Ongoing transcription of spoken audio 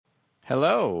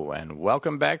Hello, and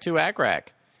welcome back to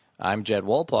ACRAC. I'm Jed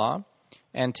Wolpaw,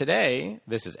 and today,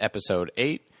 this is episode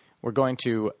 8, we're going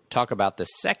to talk about the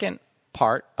second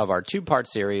part of our two-part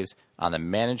series on the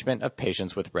management of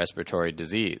patients with respiratory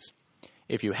disease.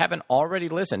 If you haven't already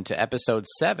listened to episode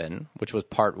 7, which was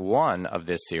part 1 of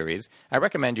this series, I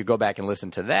recommend you go back and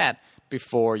listen to that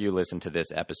before you listen to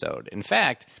this episode. In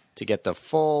fact, to get the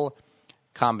full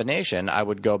combination, I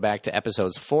would go back to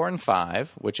episodes 4 and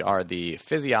 5, which are the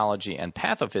physiology and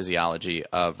pathophysiology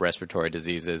of respiratory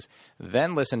diseases,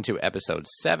 then listen to episode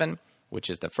 7, which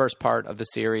is the first part of the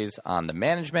series on the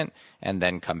management, and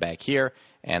then come back here,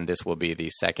 and this will be the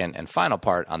second and final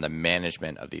part on the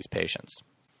management of these patients.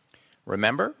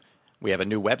 Remember, we have a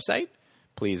new website.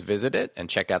 Please visit it and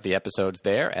check out the episodes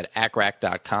there at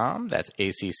acrac.com. That's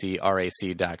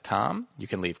ACCRAC.com. You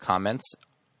can leave comments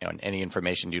on any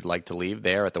information you'd like to leave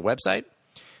there at the website.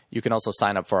 You can also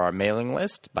sign up for our mailing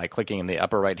list by clicking in the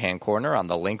upper right-hand corner on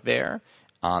the link there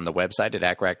on the website at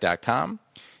acrac.com.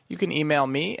 You can email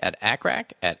me at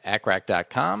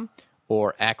acrac@acrac.com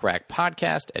or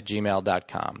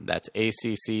acracpodcast@gmail.com. That's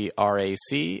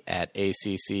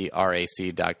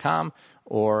ACCRAC@ACCRAC.com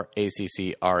or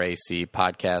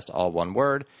ACCRACpodcast, all one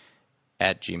word,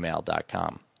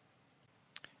 @gmail.com.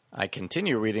 I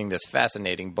continue reading this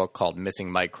fascinating book called Missing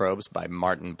Microbes by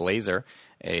Martin Blaser,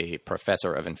 a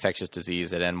professor of infectious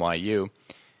disease at NYU.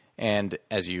 And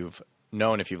as you've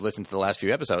known, if you've listened to the last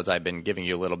few episodes, I've been giving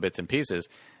you little bits and pieces.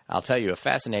 I'll tell you a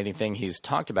fascinating thing he's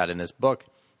talked about in this book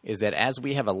is that as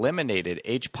we have eliminated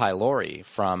H. pylori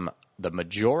from the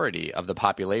majority of the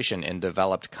population in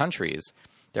developed countries,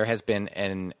 there has been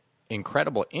an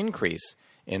incredible increase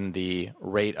in the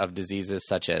rate of diseases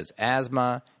such as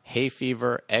asthma, hay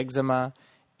fever, eczema,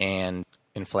 and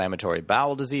inflammatory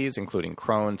bowel disease, including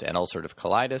Crohn's and ulcerative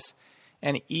colitis,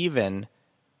 and even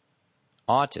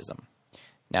autism.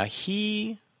 Now,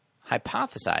 he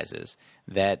hypothesizes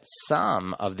that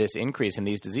some of this increase in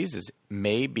these diseases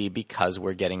may be because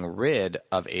we're getting rid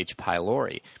of H.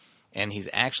 pylori. And he's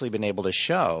actually been able to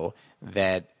show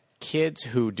that kids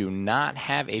who do not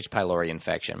have H. pylori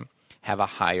infection have a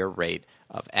higher rate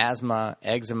of asthma,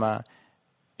 eczema,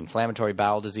 inflammatory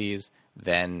bowel disease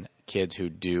than kids who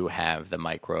do have the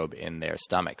microbe in their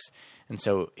stomachs. And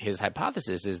so his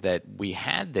hypothesis is that we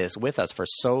had this with us for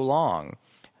so long,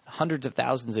 hundreds of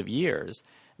thousands of years,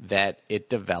 that it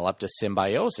developed a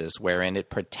symbiosis wherein it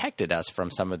protected us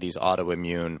from some of these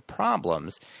autoimmune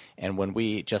problems. And when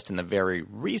we, just in the very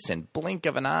recent blink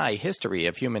of an eye history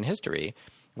of human history,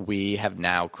 we have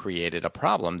now created a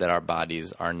problem that our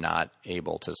bodies are not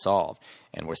able to solve.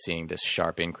 And we're seeing this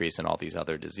sharp increase in all these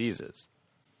other diseases.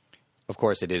 Of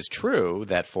course, it is true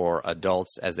that for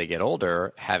adults as they get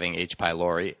older, having H.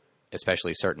 pylori,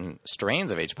 especially certain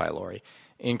strains of H. pylori,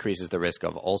 increases the risk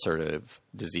of ulcerative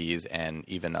disease and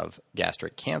even of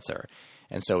gastric cancer.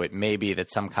 And so it may be that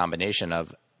some combination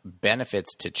of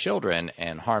benefits to children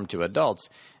and harm to adults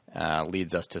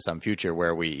leads us to some future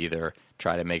where we either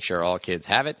try to make sure all kids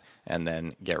have it and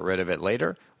then get rid of it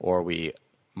later, or we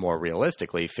more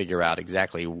realistically figure out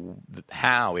exactly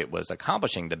how it was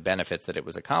accomplishing the benefits that it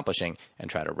was accomplishing and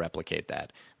try to replicate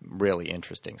that. Really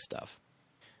interesting stuff.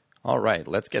 All right,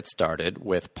 let's get started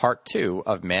with part 2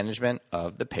 of management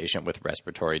of the patient with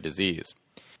respiratory disease.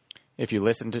 If you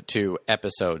listened to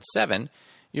episode 7,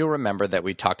 you'll remember that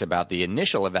we talked about the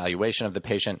initial evaluation of the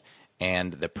patient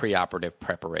and the preoperative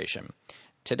preparation.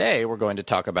 Today, we're going to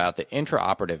talk about the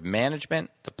intraoperative management,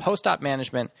 the post-op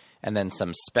management, and then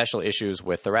some special issues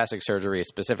with thoracic surgery,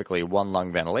 specifically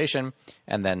one-lung ventilation,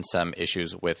 and then some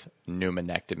issues with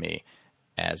pneumonectomy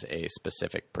as a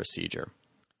specific procedure.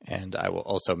 And I will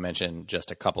also mention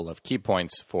just a couple of key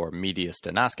points for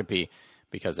mediastinoscopy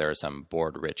because there are some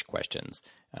board-rich questions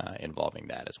involving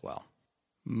that as well.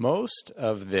 Most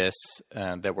of this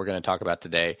that we're going to talk about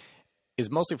today is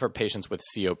mostly for patients with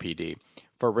COPD.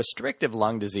 For restrictive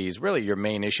lung disease, really your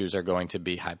main issues are going to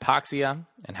be hypoxia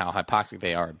and how hypoxic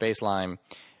they are at baseline.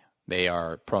 They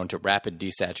are prone to rapid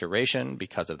desaturation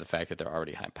because of the fact that they're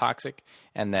already hypoxic.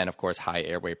 And then, of course, high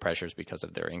airway pressures because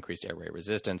of their increased airway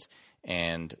resistance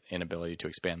and inability to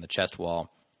expand the chest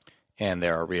wall. And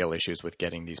there are real issues with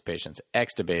getting these patients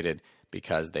extubated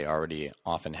because they already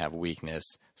often have weakness,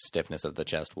 stiffness of the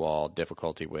chest wall,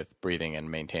 difficulty with breathing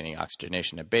and maintaining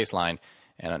oxygenation at baseline.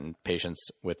 And patients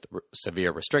with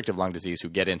severe restrictive lung disease who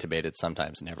get intubated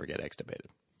sometimes never get extubated.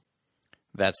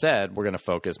 That said, we're going to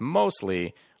focus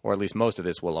mostly, or at least most of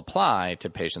this will apply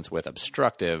to patients with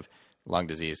obstructive lung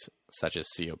disease such as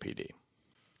COPD.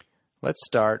 Let's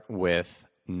start with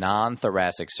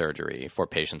non-thoracic surgery for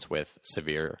patients with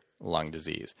severe lung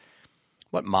disease.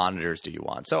 What monitors do you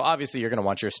want? So obviously you're going to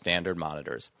want your standard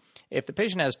monitors. If the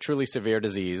patient has truly severe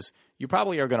disease, you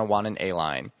probably are going to want an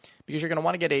A-line because you're going to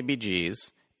want to get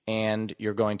ABGs, and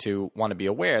you're going to want to be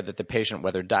aware that the patient,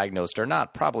 whether diagnosed or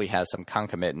not, probably has some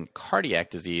concomitant cardiac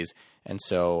disease, and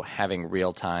so having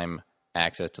real-time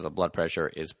access to the blood pressure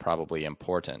is probably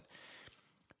important.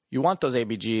 You want those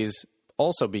ABGs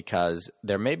also because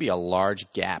there may be a large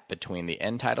gap between the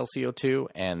end-tidal CO2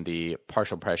 and the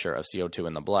partial pressure of CO2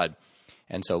 in the blood.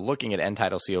 And so looking at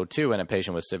end-tidal CO2 in a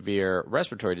patient with severe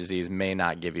respiratory disease may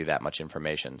not give you that much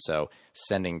information. So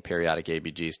sending periodic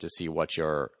ABGs to see what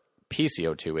your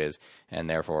PCO2 is, and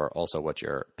therefore also what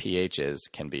your pH is,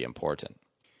 can be important.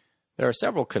 There are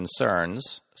several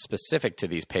concerns specific to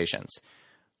these patients.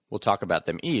 We'll talk about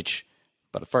them each,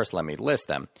 but first let me list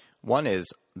them. One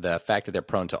is the fact that they're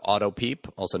prone to autopeep,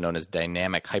 also known as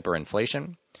dynamic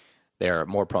hyperinflation. They're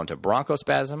more prone to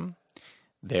bronchospasm.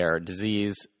 Their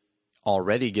disease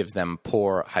already gives them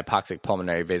poor hypoxic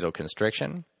pulmonary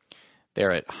vasoconstriction.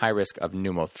 They're at high risk of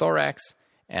pneumothorax,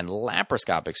 and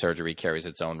laparoscopic surgery carries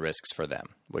its own risks for them,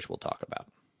 which we'll talk about.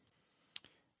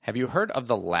 Have you heard of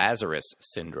the Lazarus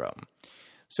syndrome?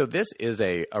 So this is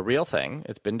a real thing.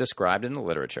 It's been described in the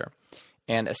literature.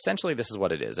 And essentially this is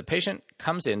what it is. A patient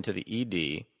comes into the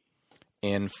ED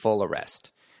in full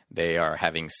arrest. They are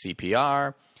having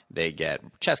CPR. They get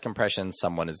chest compressions.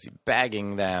 Someone is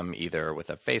bagging them either with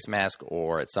a face mask,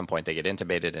 or at some point they get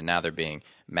intubated, and now they're being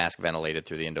mask ventilated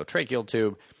through the endotracheal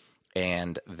tube,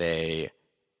 and they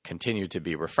continue to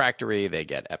be refractory. They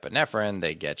get epinephrine.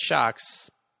 They get shocks.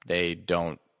 They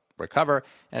don't recover.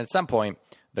 And at some point,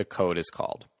 the code is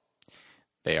called.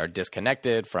 They are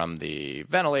disconnected from the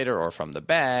ventilator or from the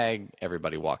bag.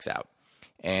 Everybody walks out.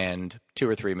 And 2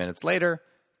 or 3 minutes later,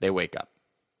 they wake up.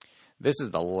 This is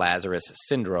the Lazarus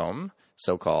syndrome,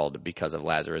 so-called because of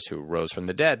Lazarus who rose from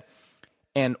the dead.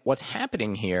 And what's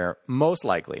happening here, most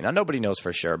likely, now nobody knows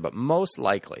for sure, but most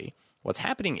likely what's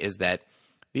happening is that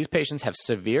these patients have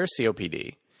severe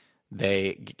COPD.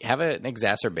 They have an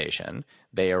exacerbation.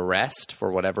 They arrest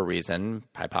for whatever reason,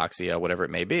 hypoxia, whatever it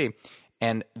may be,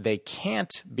 and they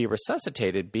can't be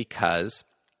resuscitated because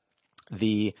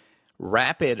the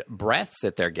rapid breaths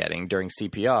that they're getting during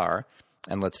CPR,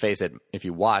 and let's face it, if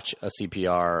you watch a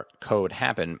CPR code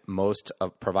happen, most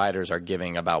of providers are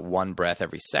giving about 1 breath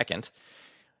every second.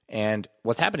 And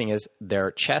what's happening is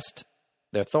their chest,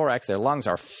 their thorax, their lungs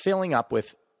are filling up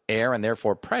with air and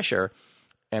therefore pressure,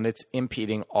 and it's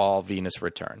impeding all venous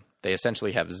return. They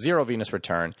essentially have 0 venous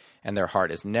return, and their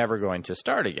heart is never going to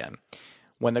start again.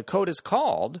 When the code is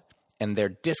called and they're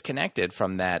disconnected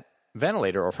from that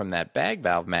ventilator or from that bag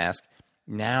valve mask,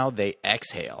 now they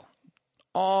exhale.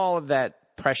 All of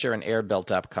that pressure and air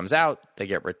built up comes out. They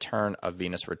get return of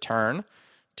venous return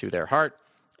to their heart,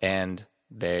 and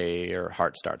their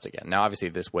heart starts again. Now, obviously,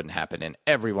 this wouldn't happen in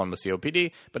everyone with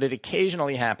COPD, but it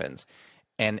occasionally happens.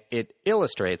 And it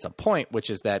illustrates a point, which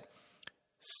is that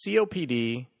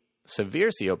COPD,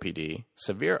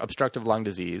 severe obstructive lung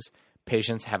disease,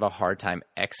 patients have a hard time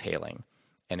exhaling.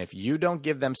 And if you don't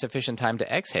give them sufficient time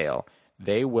to exhale,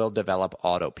 they will develop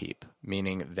autopeep,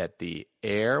 meaning that the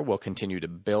air will continue to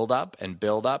build up and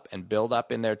build up and build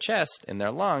up in their chest, in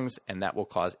their lungs, and that will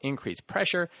cause increased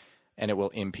pressure, and it will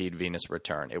impede venous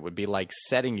return. It would be like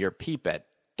setting your PEEP at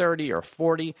 30 or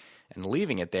 40 and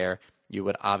leaving it there. You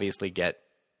would obviously get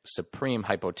supreme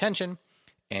hypotension,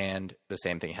 and the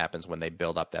same thing happens when they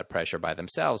build up that pressure by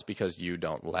themselves because you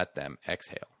don't let them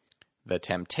exhale. The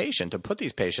temptation to put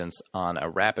these patients on a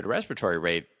rapid respiratory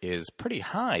rate is pretty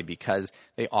high because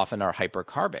they often are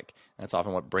hypercarbic. That's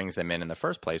often what brings them in the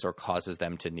first place or causes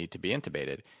them to need to be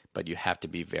intubated, but you have to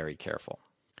be very careful.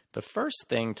 The first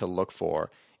thing to look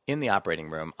for in the operating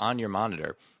room on your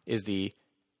monitor is the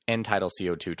end-tidal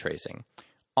CO2 tracing.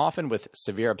 Often with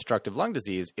severe obstructive lung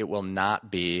disease, it will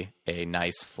not be a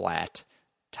nice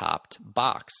flat-topped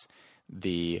box.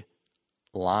 The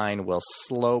line will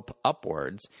slope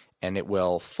upwards, and it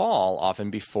will fall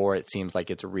often before it seems like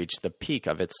it's reached the peak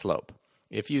of its slope.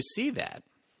 If you see that,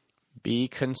 be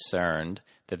concerned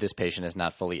that this patient is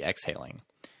not fully exhaling.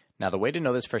 Now, the way to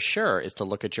know this for sure is to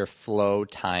look at your flow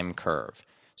time curve.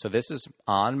 So this is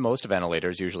on most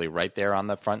ventilators, usually right there on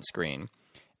the front screen,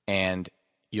 and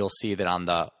you'll see that on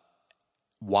the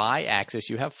y-axis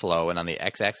you have flow, and on the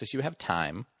x-axis you have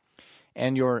time,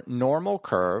 and your normal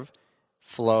curve,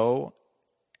 flow,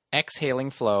 exhaling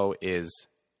flow is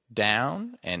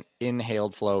down and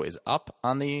inhaled flow is up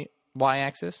on the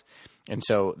y-axis. And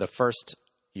so the first,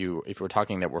 if we're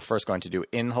talking that we're first going to do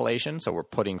inhalation, so we're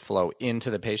putting flow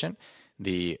into the patient,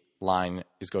 the line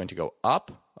is going to go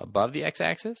up above the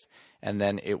x-axis, and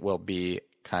then it will be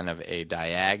kind of a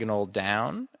diagonal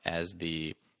down as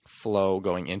the flow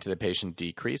going into the patient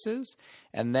decreases,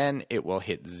 and then it will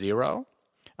hit 0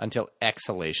 until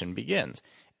exhalation begins.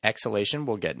 Exhalation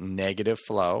will get negative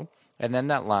flow, and then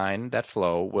that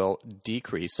flow will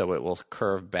decrease, so it will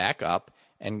curve back up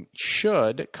and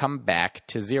should come back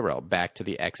to 0, back to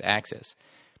the x-axis.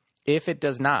 If it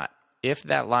does not, if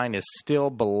that line is still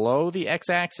below the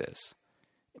x-axis,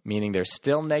 meaning there's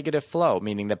still negative flow,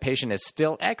 meaning the patient is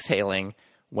still exhaling,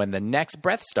 when the next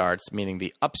breath starts, meaning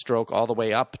the upstroke all the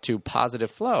way up to positive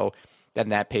flow, then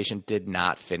that patient did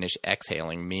not finish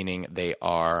exhaling, meaning they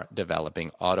are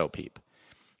developing autopeep.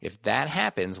 If that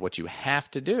happens, what you have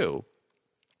to do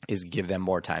is give them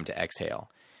more time to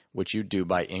exhale, which you do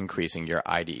by increasing your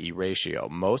IDE ratio.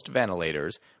 Most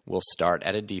ventilators will start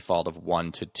at a default of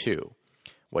 1 to 2.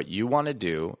 What you want to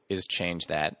do is change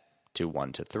that to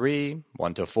 1 to 3,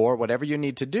 1 to 4, whatever you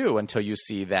need to do until you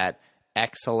see that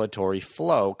exhalatory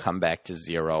flow come back to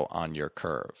 0 on your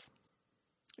curve.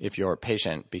 If your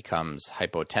patient becomes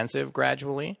hypotensive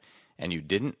gradually and you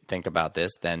didn't think about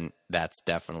this, then that's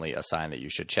definitely a sign that you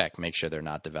should check. Make sure they're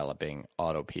not developing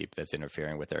autopeep that's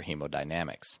interfering with their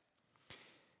hemodynamics.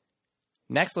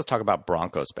 Next, let's talk about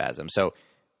bronchospasm. So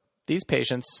these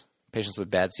patients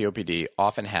with bad COPD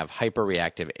often have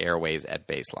hyperreactive airways at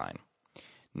baseline.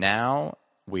 Now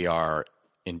we are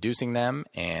inducing them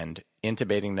and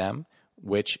intubating them,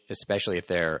 which, especially if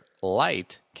they're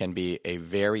light, can be a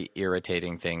very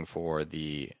irritating thing for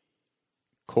the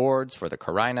cords, for the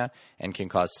carina, and can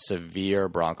cause severe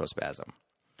bronchospasm.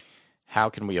 How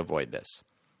can we avoid this?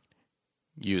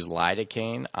 Use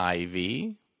lidocaine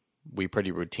IV. We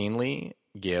pretty routinely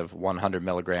give 100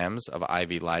 milligrams of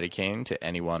IV lidocaine to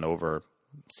anyone over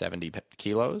 70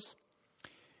 kilos.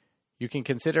 You can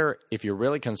consider, if you're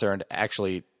really concerned,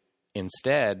 actually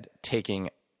instead taking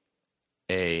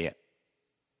an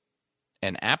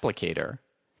applicator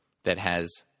that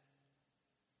has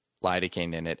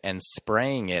lidocaine in it and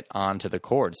spraying it onto the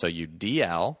cords. So you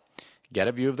DL, get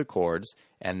a view of the cords,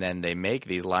 and then they make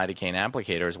these lidocaine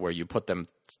applicators where you put them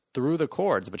through the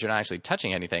cords, but you're not actually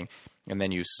touching anything, and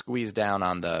then you squeeze down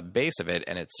on the base of it,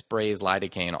 and it sprays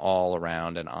lidocaine all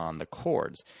around and on the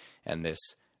cords. And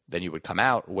then you would come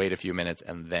out, wait a few minutes,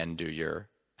 and then do your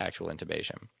actual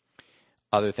intubation.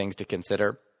 Other things to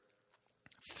consider: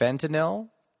 fentanyl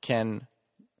can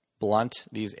blunt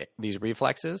these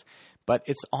reflexes, but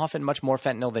it's often much more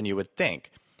fentanyl than you would think.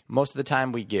 Most of the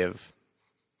time we give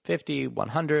 50,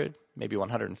 100, maybe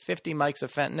 150 mics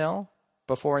of fentanyl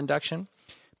before induction,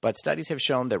 but studies have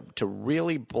shown that to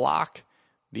really block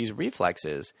these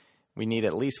reflexes, we need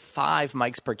at least 5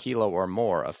 mics per kilo or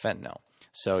more of fentanyl.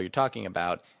 So you're talking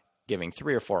about giving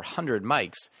 300 or 400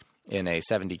 mics in a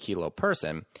 70-kilo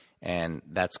person, and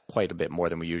that's quite a bit more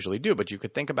than we usually do. But you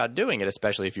could think about doing it,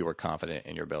 especially if you were confident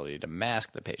in your ability to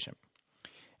mask the patient.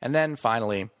 And then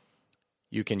finally,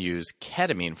 you can use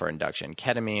ketamine for induction.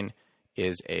 Ketamine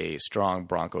is a strong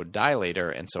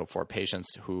bronchodilator, and so for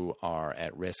patients who are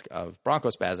at risk of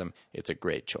bronchospasm, it's a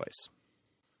great choice.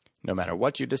 No matter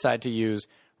what you decide to use,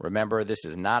 remember, this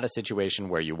is not a situation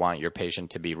where you want your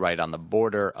patient to be right on the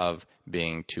border of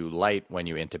being too light when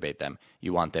you intubate them.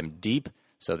 You want them deep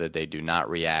so that they do not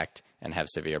react and have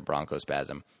severe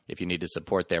bronchospasm. If you need to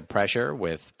support their pressure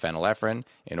with phenylephrine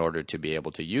in order to be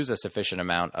able to use a sufficient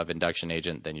amount of induction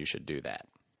agent, then you should do that.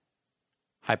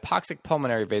 Hypoxic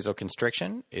pulmonary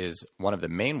vasoconstriction is one of the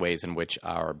main ways in which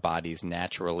our bodies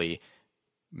naturally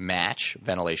match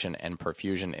ventilation and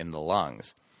perfusion in the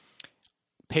lungs.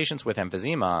 Patients with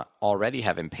emphysema already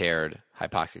have impaired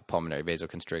hypoxic pulmonary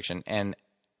vasoconstriction, and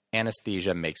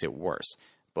anesthesia makes it worse.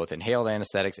 Both inhaled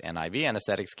anesthetics and IV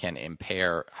anesthetics can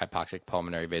impair hypoxic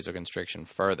pulmonary vasoconstriction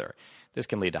further. This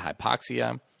can lead to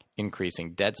hypoxia,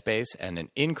 increasing dead space, and an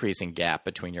increasing gap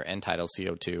between your end-tidal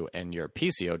CO2 and your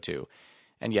PCO2.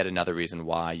 And yet another reason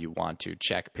why you want to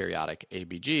check periodic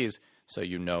ABGs so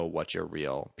you know what your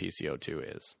real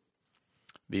PCO2 is.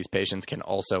 These patients can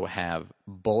also have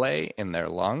bullae in their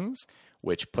lungs,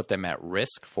 which put them at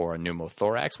risk for a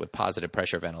pneumothorax with positive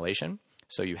pressure ventilation.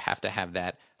 So you have to have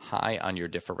that high on your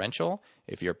differential.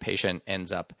 If your patient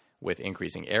ends up with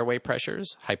increasing airway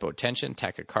pressures, hypotension,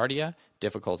 tachycardia,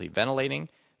 difficulty ventilating,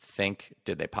 think,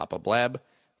 did they pop a bleb?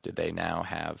 Did they now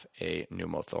have a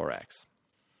pneumothorax?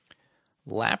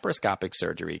 Laparoscopic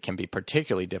surgery can be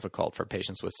particularly difficult for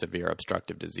patients with severe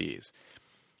obstructive disease.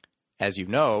 As you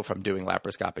know from doing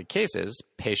laparoscopic cases,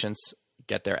 patients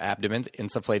get their abdomens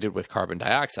insufflated with carbon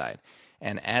dioxide.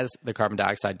 And as the carbon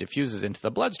dioxide diffuses into the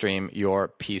bloodstream, your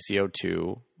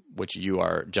PCO2, which you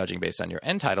are judging based on your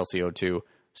end-tidal CO2,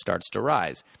 starts to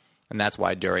rise. And that's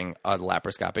why during a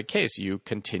laparoscopic case, you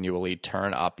continually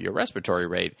turn up your respiratory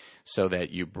rate so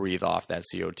that you breathe off that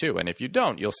CO2. And if you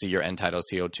don't, you'll see your end-tidal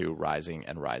CO2 rising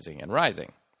and rising and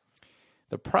rising.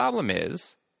 The problem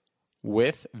is,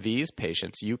 with these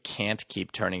patients, you can't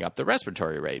keep turning up the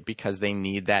respiratory rate because they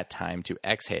need that time to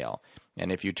exhale. And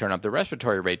if you turn up the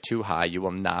respiratory rate too high, you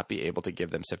will not be able to give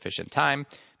them sufficient time.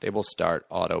 They will start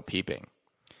auto-peeping.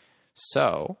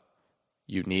 So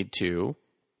you need to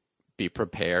be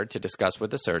prepared to discuss with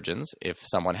the surgeons. If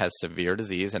someone has severe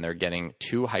disease and they're getting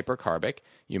too hypercarbic,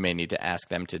 you may need to ask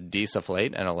them to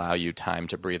desufflate and allow you time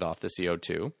to breathe off the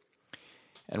CO2.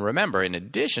 And remember, in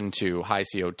addition to high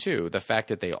CO2, the fact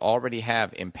that they already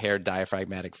have impaired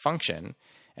diaphragmatic function,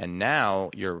 and now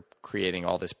you're creating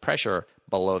all this pressure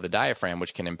below the diaphragm,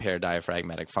 which can impair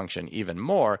diaphragmatic function even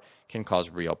more, can cause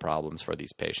real problems for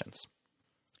these patients.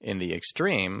 In the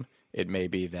extreme, it may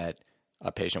be that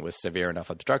a patient with severe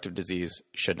enough obstructive disease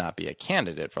should not be a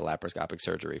candidate for laparoscopic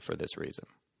surgery for this reason.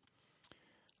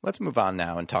 Let's move on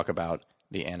now and talk about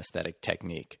the anesthetic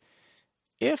technique.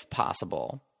 If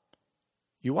possible,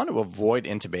 you want to avoid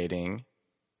intubating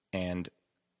and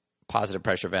positive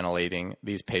pressure ventilating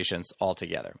these patients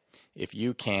altogether. If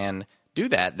you can do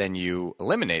that, then you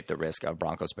eliminate the risk of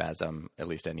bronchospasm, at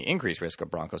least any increased risk of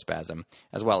bronchospasm,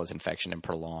 as well as infection and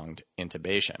prolonged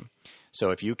intubation.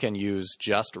 So if you can use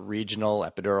just regional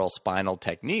epidural spinal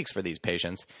techniques for these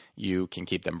patients, you can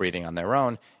keep them breathing on their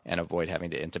own and avoid having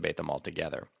to intubate them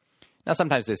altogether. Now,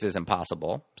 sometimes this isn't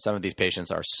possible. Some of these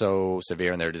patients are so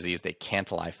severe in their disease they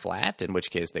can't lie flat, in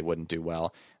which case they wouldn't do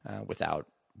well without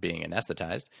being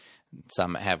anesthetized.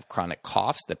 Some have chronic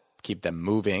coughs that keep them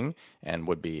moving and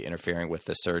would be interfering with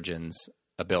the surgeon's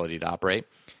ability to operate.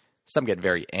 Some get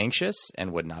very anxious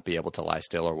and would not be able to lie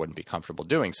still or wouldn't be comfortable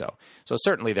doing so. So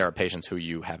certainly there are patients who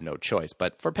you have no choice.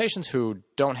 But for patients who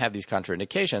don't have these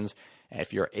contraindications,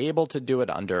 if you're able to do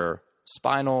it under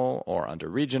spinal or under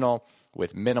regional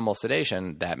with minimal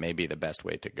sedation, that may be the best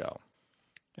way to go.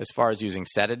 As far as using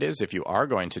sedatives, if you are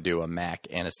going to do a MAC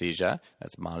anesthesia,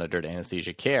 that's monitored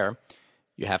anesthesia care,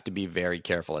 you have to be very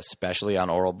careful, especially on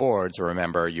oral boards.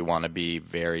 Remember, you want to be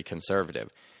very conservative.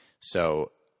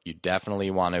 So you definitely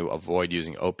want to avoid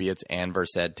using opiates and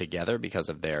Versed together because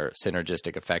of their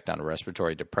synergistic effect on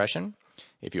respiratory depression.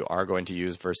 If you are going to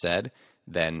use Versed,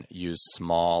 then use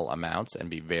small amounts and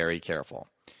be very careful.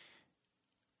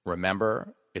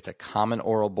 Remember, it's a common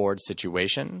oral board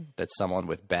situation that someone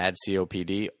with bad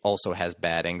COPD also has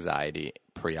bad anxiety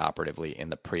preoperatively in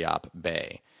the pre-op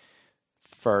bay.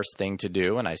 First thing to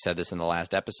do, and I said this in the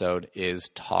last episode, is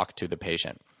talk to the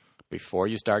patient. Before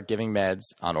you start giving meds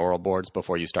on oral boards,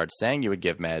 before you start saying you would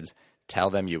give meds, tell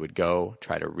them you would go,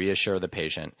 try to reassure the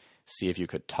patient, see if you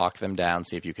could talk them down,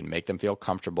 see if you can make them feel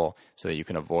comfortable so that you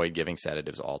can avoid giving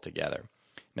sedatives altogether.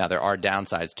 Now, there are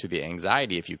downsides to the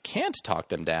anxiety. If you can't talk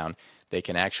them down, they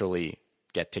can actually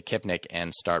get tachypnic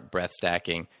and start breath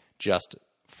stacking just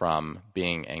from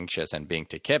being anxious and being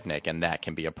tachypnic, and that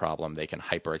can be a problem. They can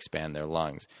hyperexpand their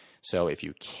lungs. So if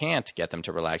you can't get them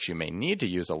to relax, you may need to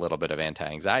use a little bit of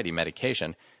anti-anxiety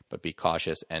medication, but be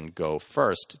cautious and go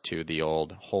first to the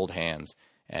old hold hands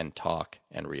and talk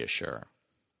and reassure.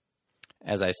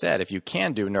 As I said, if you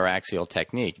can do neuraxial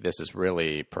technique, this is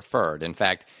really preferred. In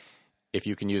fact, if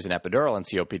you can use an epidural in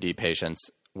COPD patients,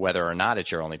 whether or not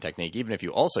it's your only technique, even if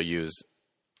you also use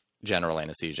general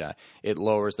anesthesia, it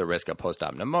lowers the risk of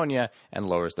post-op pneumonia and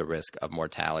lowers the risk of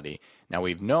mortality. Now,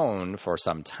 we've known for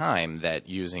some time that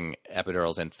using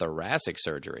epidurals in thoracic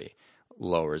surgery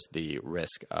lowers the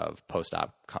risk of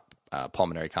post-op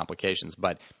pulmonary complications,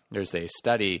 but there's a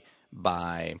study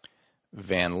by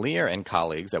Van Leer and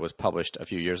colleagues that was published a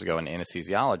few years ago in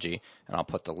Anesthesiology, and I'll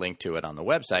put the link to it on the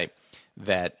website,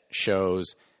 that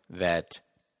shows that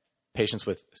patients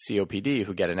with COPD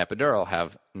who get an epidural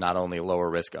have not only lower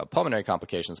risk of pulmonary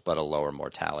complications, but a lower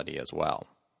mortality as well.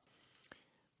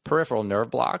 Peripheral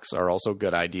nerve blocks are also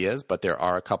good ideas, but there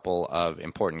are a couple of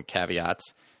important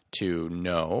caveats to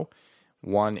know.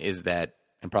 One is that,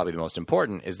 and probably the most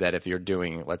important, is that if you're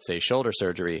doing, let's say, shoulder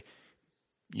surgery,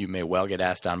 you may well get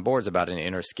asked on boards about an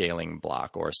interscaling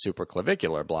block or a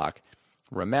supraclavicular block.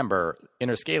 Remember,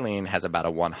 interscaling has about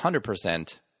a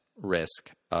 100%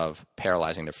 risk of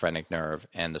paralyzing the phrenic nerve,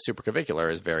 and the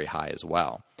supraclavicular is very high as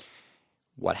well.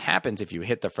 What happens if you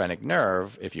hit the phrenic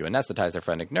nerve, if you anesthetize the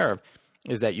phrenic nerve,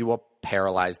 is that you will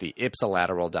paralyze the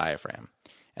ipsilateral diaphragm.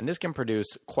 And this can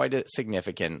produce quite a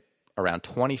significant, around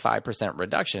 25%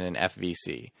 reduction in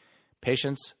FVC.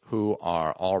 Patients who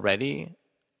are already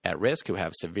at risk, who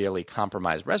have severely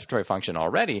compromised respiratory function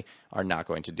already, are not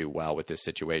going to do well with this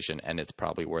situation, and it's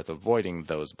probably worth avoiding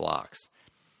those blocks.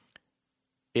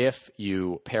 If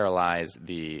you paralyze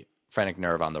the phrenic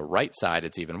nerve on the right side,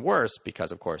 it's even worse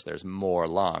because, of course, there's more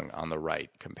lung on the right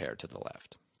compared to the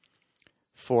left.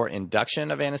 For induction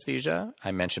of anesthesia,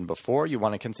 I mentioned before, you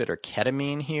want to consider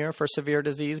ketamine here for severe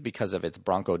disease because of its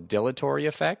bronchodilatory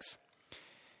effects.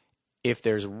 If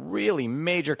there's really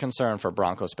major concern for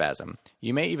bronchospasm,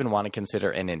 you may even want to consider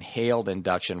an inhaled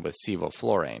induction with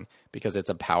sevoflurane because it's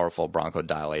a powerful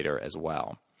bronchodilator as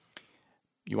well.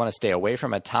 You want to stay away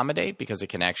from etomidate because it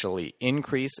can actually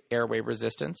increase airway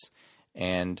resistance,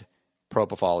 and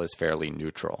propofol is fairly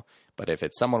neutral. But if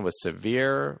it's someone with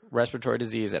severe respiratory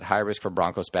disease at high risk for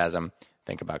bronchospasm,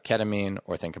 think about ketamine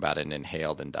or think about an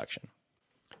inhaled induction.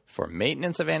 For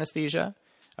maintenance of anesthesia,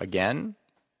 again,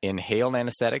 inhaled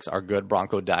anesthetics are good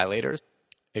bronchodilators,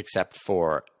 except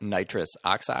for nitrous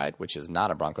oxide, which is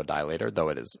not a bronchodilator, though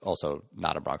it is also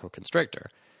not a bronchoconstrictor.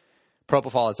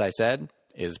 Propofol, as I said,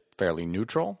 is fairly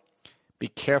neutral. Be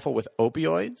careful with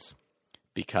opioids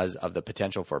because of the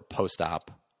potential for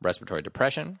post-op respiratory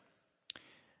depression.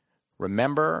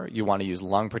 Remember, you want to use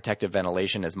lung protective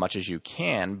ventilation as much as you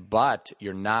can, but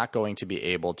you're not going to be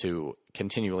able to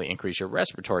continually increase your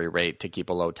respiratory rate to keep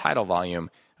a low tidal volume,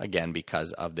 again,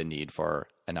 because of the need for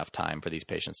enough time for these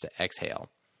patients to exhale.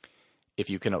 If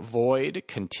you can avoid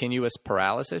continuous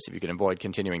paralysis, if you can avoid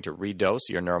continuing to redose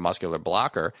your neuromuscular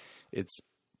blocker, it's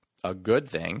a good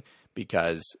thing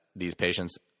because these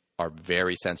patients are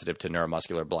very sensitive to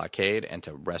neuromuscular blockade and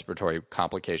to respiratory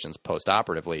complications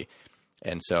postoperatively.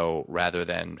 And so rather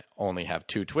than only have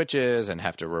 2 twitches and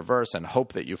have to reverse and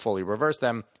hope that you fully reverse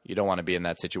them, you don't want to be in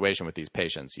that situation with these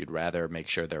patients. You'd rather make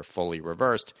sure they're fully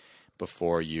reversed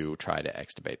before you try to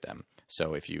extubate them.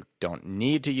 So if you don't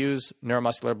need to use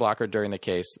neuromuscular blocker during the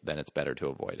case, then it's better to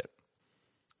avoid it.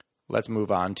 Let's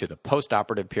move on to the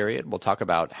postoperative period. We'll talk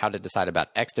about how to decide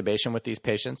about extubation with these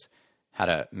patients, how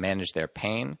to manage their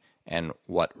pain, and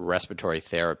what respiratory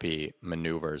therapy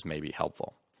maneuvers may be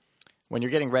helpful. When you're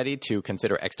getting ready to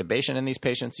consider extubation in these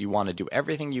patients, you want to do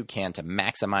everything you can to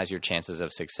maximize your chances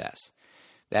of success.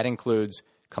 That includes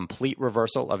complete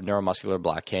reversal of neuromuscular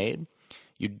blockade.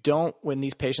 You don't, when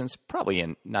these patients,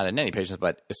 not in any patients,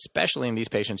 but especially in these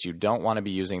patients, you don't want to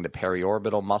be using the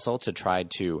periorbital muscle to try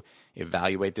to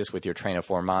evaluate this with your train of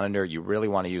 4 monitor. You really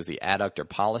want to use the adductor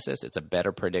pollicis. It's a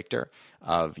better predictor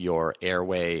of your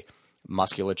airway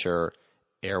musculature,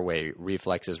 airway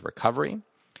reflexes recovery.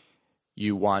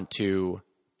 You want to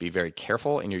be very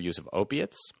careful in your use of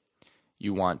opiates.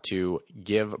 You want to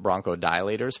give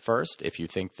bronchodilators first if you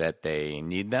think that they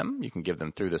need them. You can give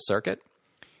them through the circuit.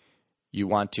 You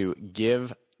want to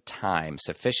give time,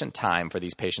 sufficient time for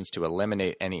these patients to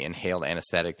eliminate any inhaled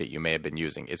anesthetic that you may have been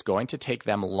using. It's going to take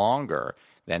them longer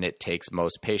than it takes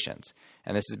most patients.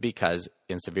 And this is because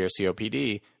in severe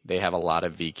COPD, they have a lot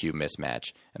of VQ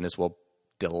mismatch, and this will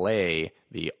delay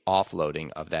the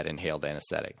offloading of that inhaled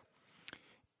anesthetic.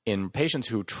 In patients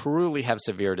who truly have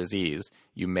severe disease,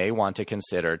 you may want to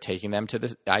consider taking them to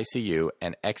the ICU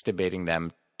and extubating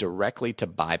them directly to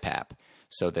BiPAP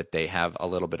so that they have a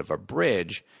little bit of a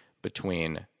bridge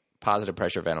between positive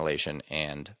pressure ventilation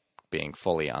and being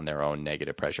fully on their own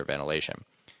negative pressure ventilation.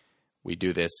 We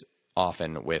do this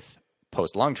often with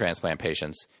post-lung transplant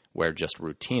patients where just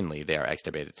routinely they are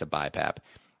extubated to BiPAP.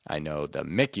 I know the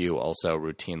MICU also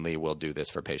routinely will do this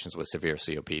for patients with severe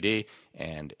COPD,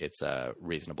 and it's a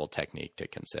reasonable technique to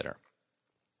consider.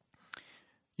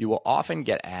 You will often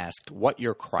get asked what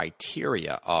your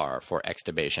criteria are for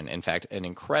extubation. In fact, an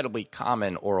incredibly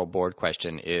common oral board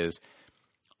question is,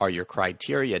 are your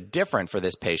criteria different for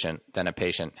this patient than a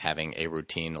patient having a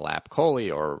routine lap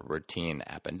chole or routine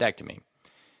appendectomy?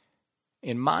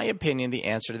 In my opinion, the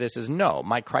answer to this is no.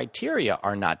 My criteria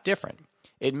are not different.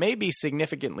 It may be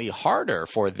significantly harder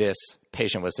for this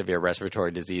patient with severe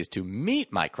respiratory disease to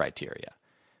meet my criteria,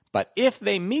 but if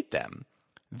they meet them,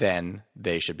 then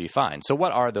they should be fine. So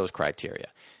what are those criteria?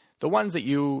 The ones that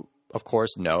you, of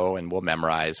course, know and will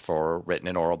memorize for written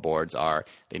and oral boards are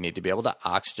they need to be able to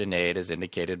oxygenate as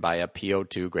indicated by a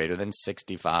PO2 greater than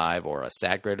 65 or a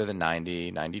SAT greater than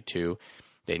 90, 92.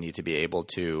 They need to be able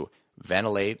to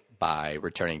ventilate by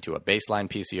returning to a baseline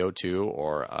PCO2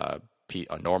 or a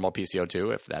normal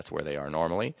PCO2 if that's where they are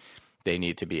normally. They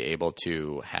need to be able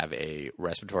to have a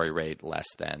respiratory rate less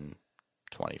than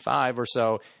 25 or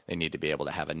so. They need to be able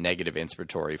to have a negative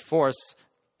inspiratory force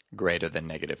greater than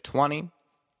negative 20,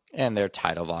 and their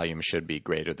tidal volume should be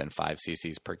greater than 5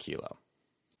 cc's per kilo.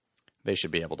 They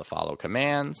should be able to follow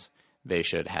commands. They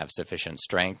should have sufficient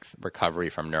strength, recovery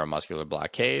from neuromuscular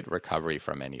blockade, recovery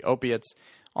from any opiates.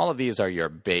 All of these are your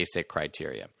basic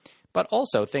criteria. But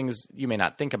also things you may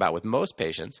not think about with most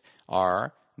patients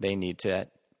are they need to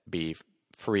be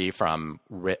free from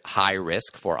high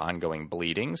risk for ongoing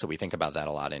bleeding. So we think about that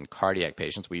a lot in cardiac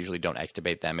patients. We usually don't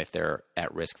extubate them if they're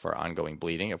at risk for ongoing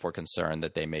bleeding, if we're concerned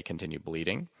that they may continue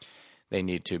bleeding. They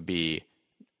need to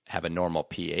have a normal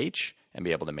pH and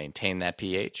be able to maintain that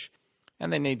pH.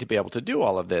 And they need to be able to do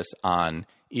all of this on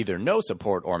either no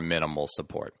support or minimal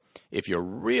support. If you're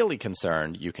really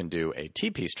concerned, you can do a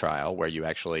T-piece trial where you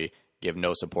actually give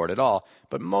no support at all.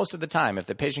 But most of the time, if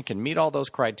the patient can meet all those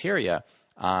criteria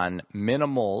on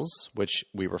minimals, which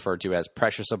we refer to as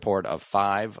pressure support of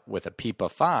 5 with a PEEP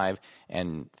of 5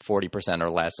 and 40% or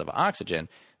less of oxygen,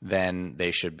 then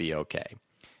they should be okay.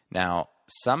 Now,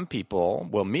 some people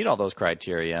will meet all those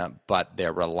criteria, but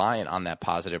they're reliant on that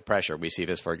positive pressure. We see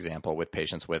this, for example, with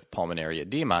patients with pulmonary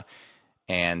edema,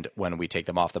 and when we take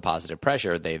them off the positive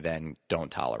pressure, they then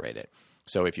don't tolerate it.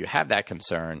 So if you have that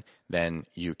concern, then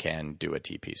you can do a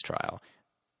T-piece trial.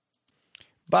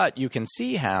 But you can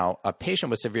see how a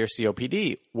patient with severe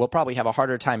COPD will probably have a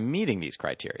harder time meeting these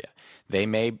criteria. They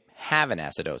may have an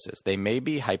acidosis. They may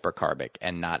be hypercarbic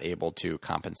and not able to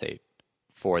compensate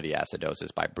for the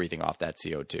acidosis by breathing off that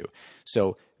CO2.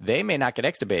 So they may not get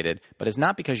extubated, but it's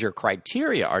not because your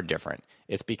criteria are different.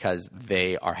 It's because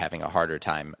they are having a harder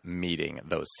time meeting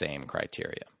those same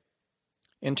criteria.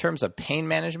 In terms of pain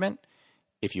management,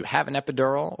 if you have an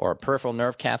epidural or a peripheral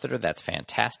nerve catheter, that's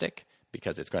fantastic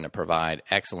because it's going to provide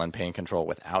excellent pain control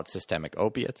without systemic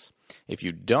opiates. If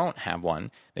you don't have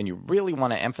one, then you really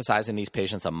want to emphasize in these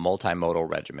patients a multimodal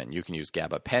regimen. You can use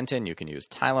gabapentin, you can use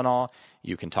Tylenol,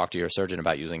 you can talk to your surgeon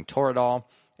about using Toradol,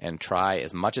 and try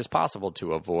as much as possible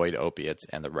to avoid opiates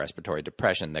and the respiratory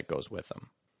depression that goes with them.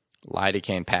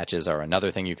 Lidocaine patches are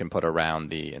another thing you can put around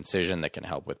the incision that can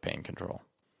help with pain control.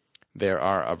 There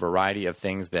are a variety of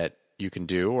things that you can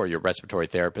do or your respiratory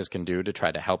therapist can do to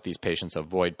try to help these patients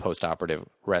avoid postoperative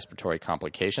respiratory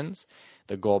complications,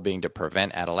 the goal being to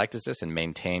prevent atelectasis and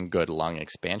maintain good lung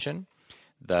expansion.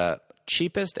 The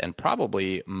cheapest and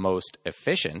probably most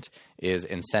efficient is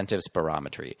incentive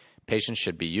spirometry. Patients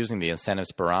should be using the incentive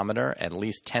spirometer at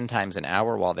least 10 times an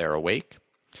hour while they're awake.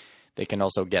 They can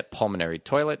also get pulmonary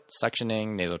toilet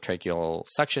suctioning, nasotracheal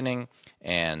suctioning,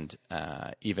 and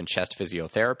even chest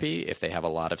physiotherapy if they have a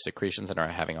lot of secretions and are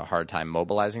having a hard time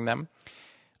mobilizing them.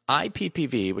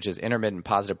 IPPV, which is intermittent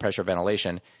positive pressure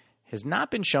ventilation, has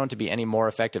not been shown to be any more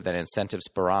effective than incentive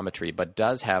spirometry, but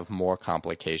does have more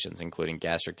complications, including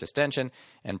gastric distension,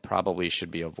 and probably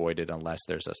should be avoided unless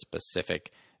there's a specific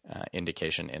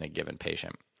indication in a given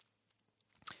patient.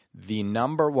 The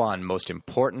number one most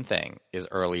important thing is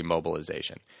early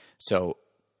mobilization. So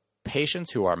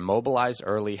patients who are mobilized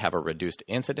early have a reduced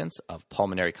incidence of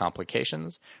pulmonary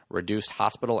complications, reduced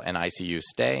hospital and ICU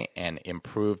stay, and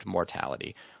improved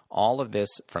mortality. All of this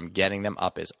from getting them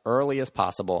up as early as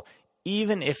possible,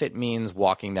 even if it means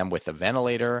walking them with the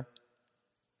ventilator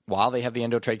while they have the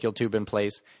endotracheal tube in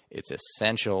place. It's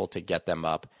essential to get them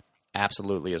up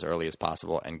absolutely as early as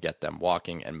possible and get them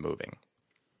walking and moving.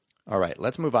 All right,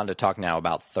 let's move on to talk now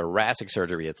about thoracic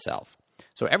surgery itself.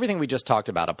 So everything we just talked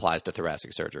about applies to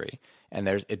thoracic surgery, and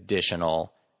there's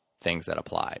additional things that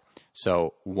apply.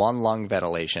 So one lung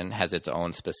ventilation has its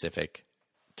own specific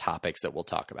topics that we'll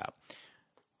talk about.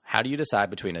 How do you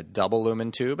decide between a double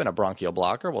lumen tube and a bronchial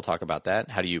blocker? We'll talk about that.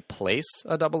 How do you place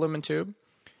a double lumen tube?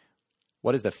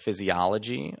 What is the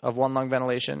physiology of one lung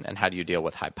ventilation, and how do you deal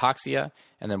with hypoxia?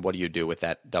 And then what do you do with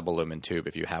that double lumen tube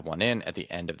if you have one in at the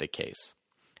end of the case?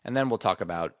 And then we'll talk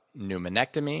about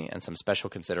pneumonectomy and some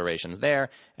special considerations there,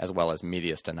 as well as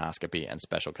mediastinoscopy and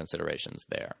special considerations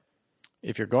there.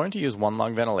 If you're going to use one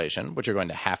lung ventilation, which you're going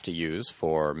to have to use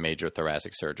for major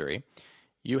thoracic surgery,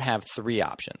 you have 3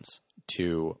 options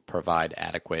to provide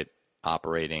adequate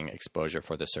operating exposure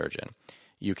for the surgeon.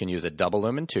 You can use a double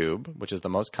lumen tube, which is the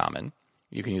most common.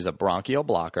 You can use a bronchial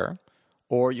blocker,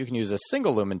 or you can use a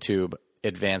single lumen tube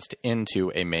advanced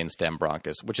into a main stem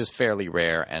bronchus, which is fairly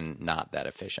rare and not that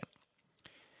efficient.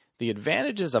 The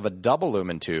advantages of a double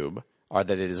lumen tube are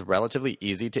that it is relatively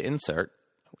easy to insert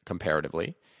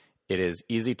comparatively. It is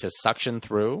easy to suction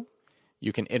through.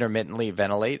 You can intermittently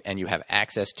ventilate, and you have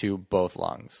access to both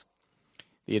lungs.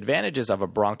 The advantages of a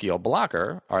bronchial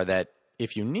blocker are that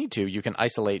if you need to, you can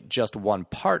isolate just one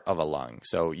part of a lung.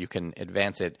 So you can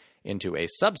advance it into a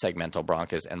subsegmental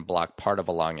bronchus and block part of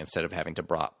a lung instead of having to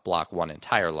block one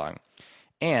entire lung.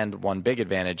 And one big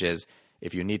advantage is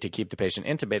if you need to keep the patient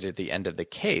intubated at the end of the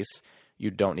case,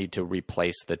 you don't need to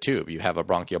replace the tube. You have a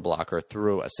bronchial blocker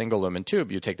through a single lumen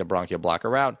tube. You take the bronchial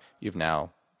blocker out, you've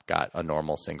now got a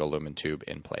normal single lumen tube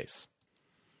in place.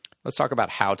 Let's talk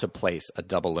about how to place a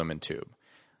double lumen tube.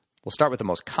 We'll start with the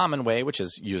most common way, which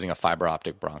is using a fiber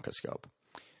optic bronchoscope.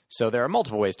 So there are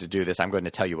multiple ways to do this. I'm going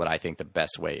to tell you what I think the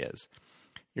best way is.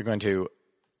 You're going to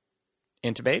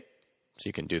intubate. So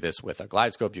you can do this with a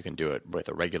glide scope. You can do it with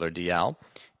a regular DL.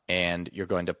 And you're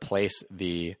going to place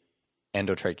the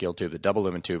endotracheal tube, the double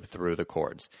lumen tube, through the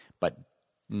cords, but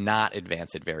not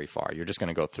advance it very far. You're just going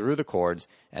to go through the cords,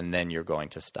 and then you're going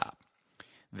to stop.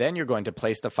 Then you're going to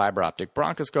place the fiber optic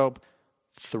bronchoscope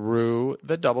through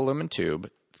the double lumen tube,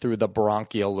 through the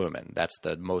bronchial lumen. That's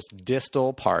the most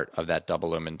distal part of that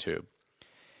double lumen tube.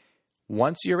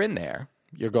 Once you're in there,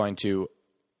 you're going to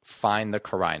find the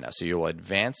carina. So you will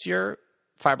advance your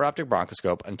fiber optic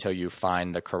bronchoscope until you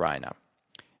find the carina.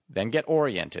 Then get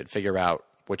oriented. Figure out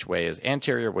which way is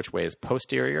anterior, which way is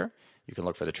posterior. You can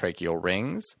look for the tracheal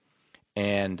rings,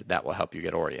 and that will help you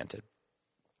get oriented.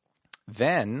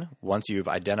 Then, once you've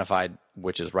identified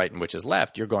which is right and which is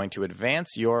left, you're going to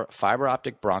advance your fiber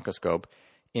optic bronchoscope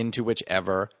into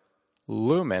whichever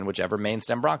lumen, whichever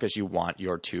mainstem bronchus you want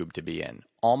your tube to be in.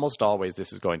 Almost always,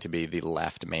 this is going to be the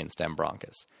left mainstem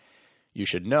bronchus. You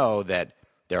should know that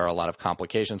there are a lot of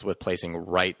complications with placing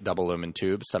right double lumen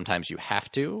tubes. Sometimes you have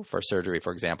to for surgery,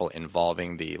 for example,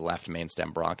 involving the left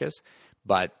mainstem bronchus,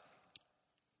 but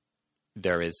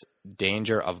there is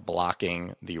danger of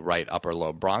blocking the right upper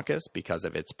lobe bronchus because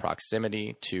of its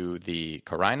proximity to the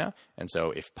carina, and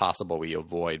so if possible, we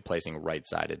avoid placing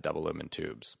right-sided double lumen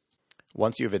tubes.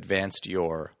 Once you've advanced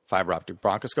your fiber optic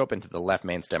bronchoscope into the left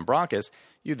mainstem bronchus,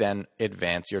 you then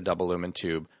advance your double lumen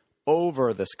tube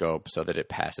over the scope so that it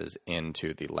passes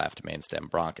into the left mainstem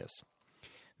bronchus.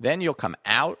 Then you'll come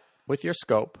out with your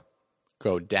scope,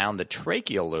 go down the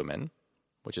tracheal lumen,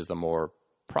 which is the more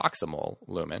proximal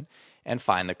lumen, and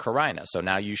find the carina. So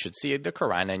now you should see the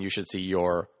carina, and you should see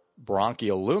your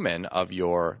bronchial lumen of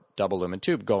your double lumen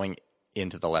tube going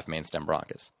into the left mainstem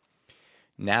bronchus.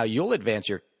 Now you'll advance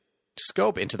your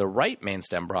scope into the right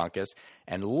mainstem bronchus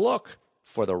and look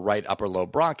for the right upper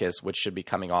lobe bronchus, which should be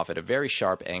coming off at a very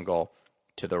sharp angle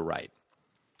to the right.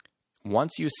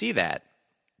 Once you see that,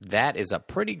 that is a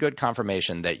pretty good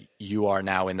confirmation that you are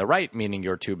now in the right, meaning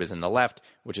your tube is in the left,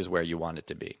 which is where you want it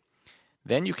to be.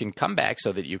 Then you can come back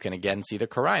so that you can again see the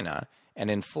carina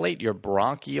and inflate your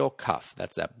bronchial cuff.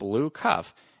 That's that blue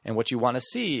cuff. And what you want to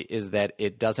see is that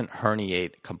it doesn't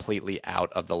herniate completely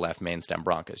out of the left mainstem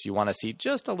bronchus. You want to see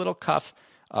just a little cuff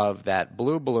of that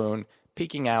blue balloon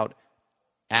peeking out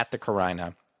at the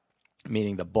carina,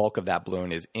 meaning the bulk of that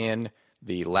balloon is in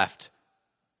the left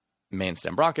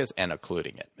mainstem bronchus and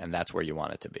occluding it. And that's where you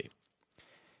want it to be.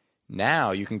 Now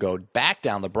you can go back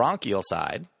down the bronchial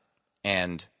side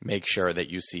and make sure that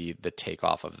you see the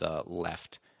takeoff of the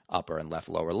left upper and left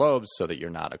lower lobes so that you're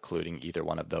not occluding either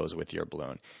one of those with your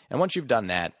balloon. And once you've done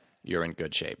that, you're in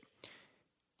good shape.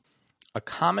 A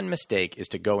common mistake is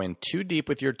to go in too deep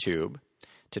with your tube,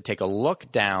 to take a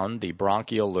look down the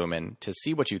bronchial lumen to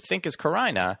see what you think is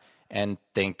carina and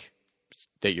think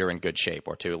that you're in good shape,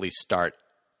 or to at least start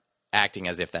acting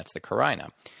as if that's the carina.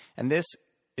 And this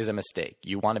is a mistake.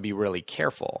 You want to be really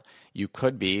careful. You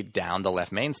could be down the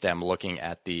left mainstem looking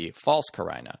at the false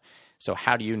carina. So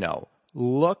how do you know?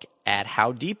 Look at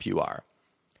how deep you are.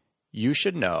 You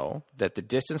should know that the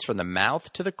distance from the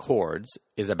mouth to the cords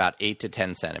is about 8 to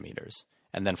 10 centimeters.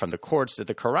 And then from the cords to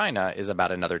the carina is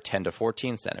about another 10 to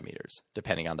 14 centimeters,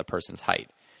 depending on the person's height.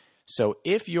 So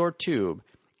if your tube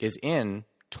is in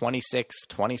 26,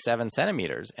 27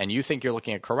 centimeters and you think you're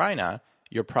looking at carina,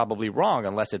 you're probably wrong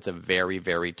unless it's a very,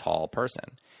 very tall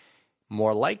person.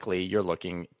 More likely, you're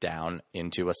looking down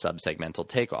into a subsegmental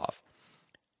takeoff.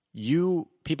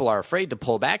 People are afraid to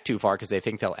pull back too far because they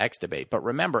think they'll extubate. But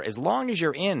remember, as long as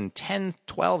you're in 10,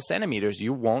 12 centimeters,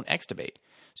 you won't extubate.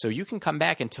 So you can come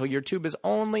back until your tube is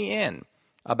only in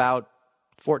about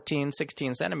 14,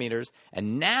 16 centimeters.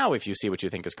 And now if you see what you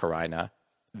think is carina,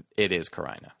 it is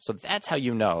carina. So that's how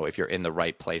you know if you're in the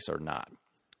right place or not.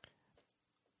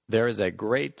 There is a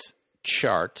great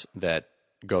chart that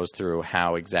goes through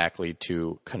how exactly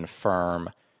to confirm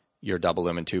your double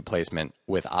lumen tube placement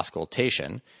with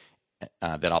auscultation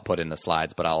that I'll put in the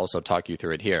slides, but I'll also talk you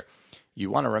through it here. You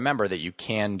want to remember that you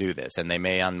can do this, and they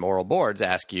may on oral boards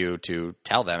ask you to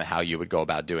tell them how you would go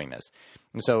about doing this.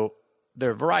 And so there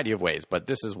are a variety of ways, but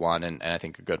this is one, and I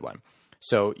think a good one.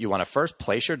 So you want to first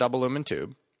place your double lumen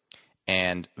tube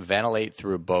and ventilate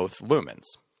through both lumens.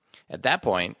 At that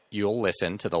point, you'll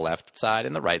listen to the left side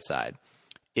and the right side.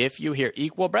 If you hear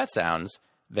equal breath sounds,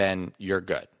 then you're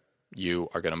good. You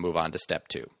are going to move on to step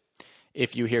 2.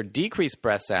 If you hear decreased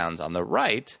breath sounds on the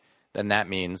right, then that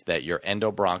means that your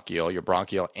endobronchial, your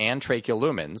bronchial and tracheal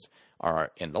lumens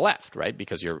are in the left, right?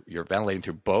 Because you're ventilating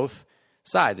through both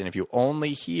sides. And if you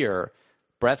only hear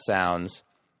breath sounds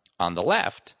on the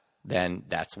left, then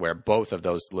that's where both of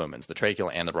those lumens, the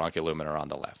tracheal and the bronchial lumen, are on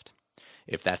the left.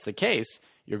 If that's the case,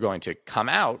 you're going to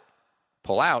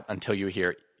pull out until you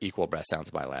hear equal breath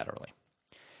sounds bilaterally.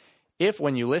 If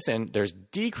when you listen, there's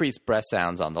decreased breath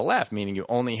sounds on the left, meaning you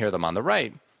only hear them on the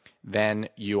right, then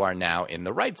you are now in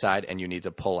the right side and you need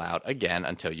to pull out again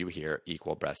until you hear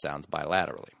equal breath sounds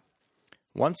bilaterally.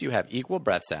 Once you have equal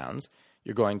breath sounds,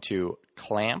 you're going to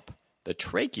clamp the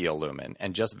tracheal lumen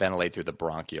and just ventilate through the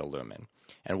bronchial lumen.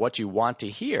 And what you want to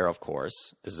hear, of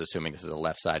course, this is assuming this is a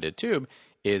left-sided tube,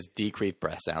 is decreased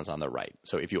breath sounds on the right.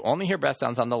 So if you only hear breath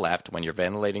sounds on the left when you're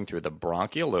ventilating through the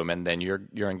bronchial lumen, then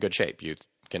you're in good shape. You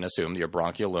can assume your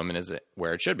bronchial lumen is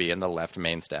where it should be in the left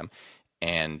main stem,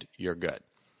 and you're good.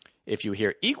 If you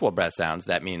hear equal breath sounds,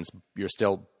 that means you're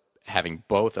still having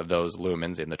both of those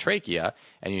lumens in the trachea,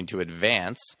 and you need to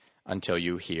advance until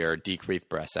you hear decreased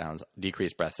breath sounds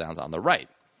on the right.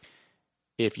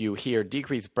 If you hear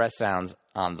decreased breath sounds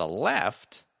on the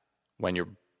left when you're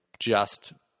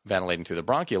just ventilating through the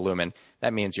bronchial lumen,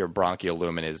 that means your bronchial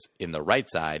lumen is in the right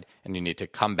side, and you need to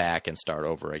come back and start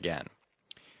over again.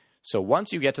 So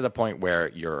once you get to the point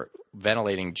where you're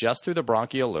ventilating just through the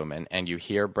bronchial lumen and you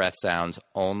hear breath sounds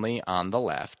only on the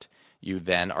left, you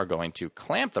then are going to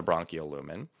clamp the bronchial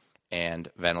lumen and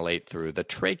ventilate through the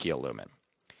tracheal lumen.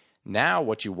 Now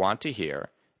what you want to hear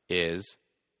is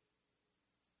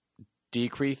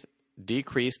decreased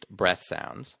breath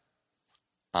sounds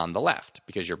on the left,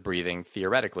 because you're breathing,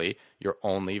 theoretically, you're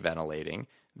only ventilating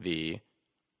the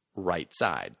right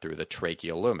side through the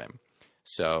tracheal lumen.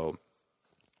 So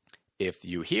if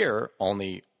you hear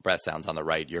only breath sounds on the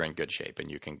right, you're in good shape and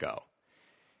you can go.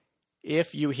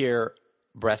 If you hear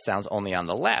breath sounds only on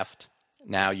the left,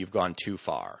 now you've gone too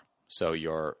far. So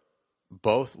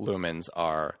both lumens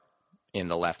are in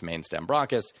the left main stem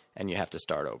bronchus, and you have to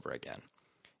start over again.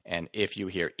 And if you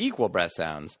hear equal breath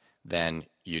sounds, then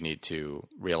you need to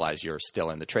realize you're still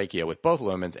in the trachea with both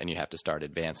lumens, and you have to start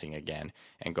advancing again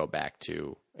and go back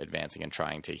to advancing and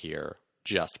trying to hear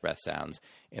just breath sounds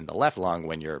in the left lung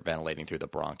when you're ventilating through the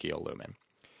bronchial lumen.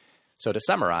 So to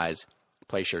summarize,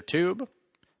 place your tube,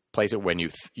 place it when you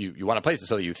want to place it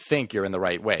so that you think you're in the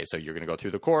right way. So you're going to go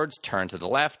through the cords, turn to the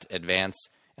left, advance,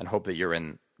 and hope that your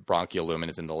bronchial lumen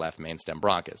is in the left main stem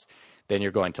bronchus. Then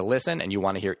you're going to listen, and you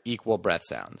want to hear equal breath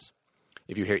sounds.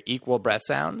 If you hear equal breath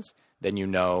sounds, then you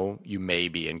know you may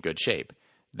be in good shape.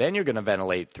 Then you're going to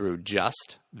ventilate through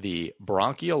just the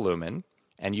bronchial lumen,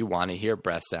 and you want to hear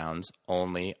breath sounds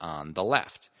only on the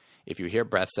left. If you hear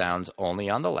breath sounds only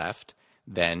on the left,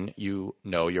 then you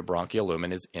know your bronchial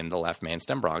lumen is in the left main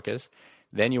stem bronchus.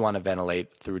 Then you want to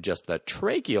ventilate through just the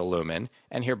tracheal lumen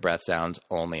and hear breath sounds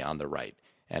only on the right.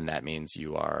 And that means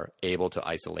you are able to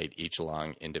isolate each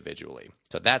lung individually.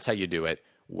 So that's how you do it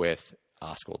with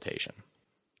auscultation.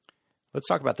 Let's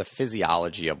talk about the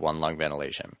physiology of one lung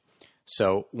ventilation.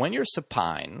 So when you're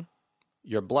supine,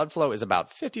 your blood flow is about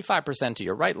 55% to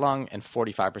your right lung and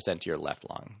 45% to your left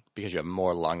lung, because you have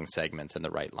more lung segments in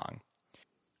the right lung.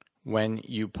 When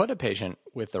you put a patient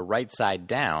with the right side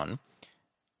down,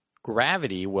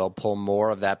 gravity will pull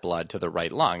more of that blood to the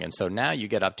right lung. And so now you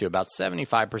get up to about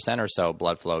 75% or so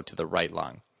blood flow to the right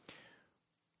lung.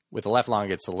 With the left lung,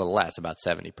 it's a little less, about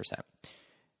 70%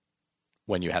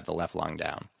 when you have the left lung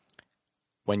down.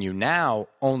 When you now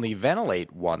only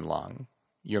ventilate one lung,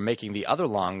 you're making the other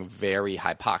lung very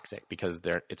hypoxic because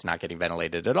it's not getting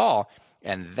ventilated at all,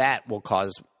 and that will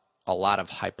cause a lot of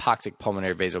hypoxic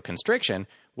pulmonary vasoconstriction,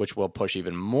 which will push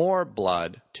even more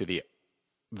blood to the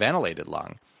ventilated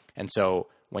lung. And so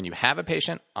when you have a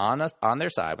patient on their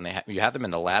side, when you have them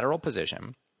in the lateral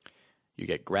position, you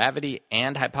get gravity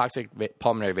and hypoxic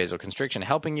pulmonary vasoconstriction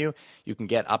helping you. You can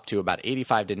get up to about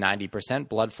 85 to 90%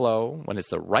 blood flow when it's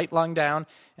the right lung down,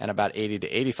 and about 80 to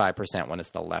 85% when it's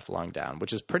the left lung down,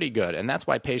 which is pretty good. And that's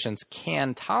why patients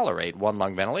can tolerate one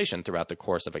lung ventilation throughout the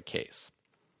course of a case.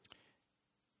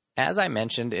 As I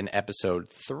mentioned in episode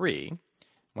 3,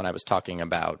 when I was talking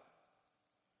about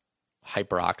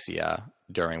hyperoxia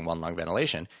during one lung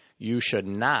ventilation, you should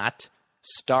not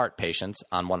start patients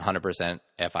on 100%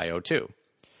 FiO2.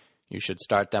 You should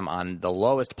start them on the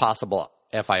lowest possible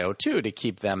FiO2 to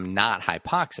keep them not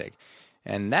hypoxic.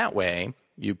 And that way,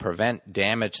 you prevent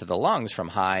damage to the lungs from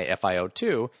high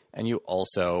FiO2, and you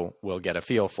also will get a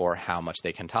feel for how much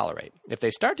they can tolerate. If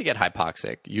they start to get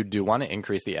hypoxic, you do want to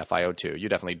increase the FiO2. You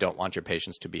definitely don't want your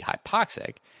patients to be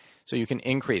hypoxic, so you can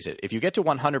increase it. If you get to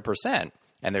 100%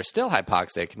 and they're still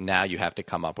hypoxic, now you have to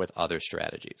come up with other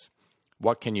strategies.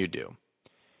 What can you do?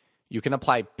 You can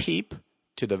apply PEEP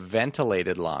to the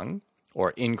ventilated lung,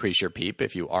 or increase your PEEP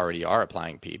if you already are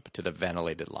applying PEEP to the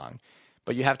ventilated lung.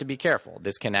 But you have to be careful.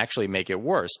 This can actually make it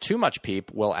worse. Too much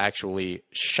PEEP will actually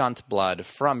shunt blood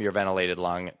from your ventilated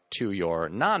lung to your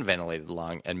non-ventilated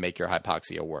lung and make your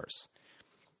hypoxia worse.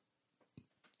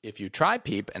 If you try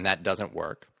PEEP and that doesn't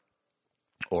work,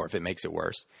 or if it makes it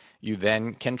worse, you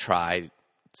then can try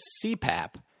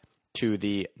CPAP to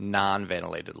the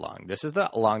non-ventilated lung. This is the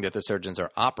lung that the surgeons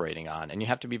are operating on, and you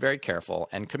have to be very careful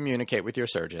and communicate with your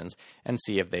surgeons and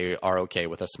see if they are okay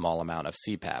with a small amount of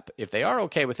CPAP. If they are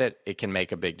okay with it, it can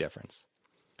make a big difference.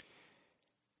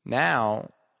 Now,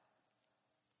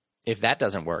 if that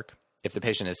doesn't work, if the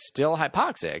patient is still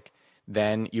hypoxic,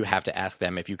 then you have to ask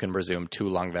them if you can resume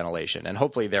two-lung ventilation. And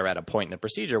hopefully they're at a point in the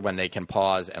procedure when they can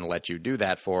pause and let you do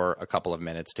that for a couple of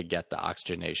minutes to get the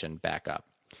oxygenation back up.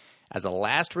 As a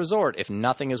last resort, if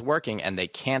nothing is working and they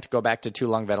can't go back to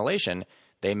two-lung ventilation,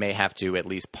 they may have to at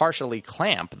least partially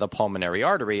clamp the pulmonary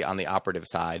artery on the operative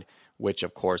side, which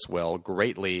of course will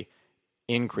greatly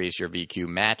increase your VQ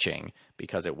matching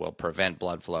because it will prevent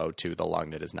blood flow to the lung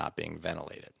that is not being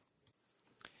ventilated.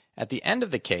 At the end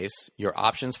of the case, your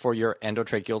options for your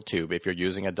endotracheal tube, if you're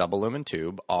using a double lumen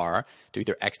tube, are to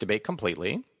either extubate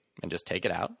completely and just take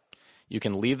it out. You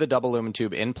can leave the double lumen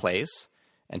tube in place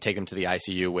and take them to the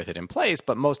ICU with it in place,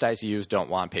 but most ICUs don't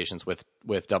want patients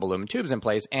with double lumen tubes in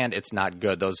place, and it's not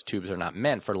good. Those tubes are not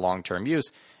meant for long-term use,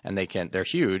 and they're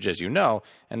huge, as you know,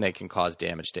 and they can cause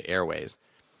damage to airways.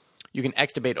 You can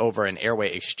extubate over an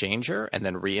airway exchanger and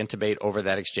then re-intubate over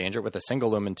that exchanger with a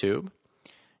single lumen tube.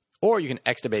 Or you can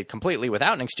extubate completely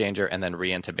without an exchanger and then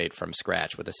re-intubate from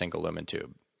scratch with a single lumen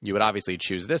tube. You would obviously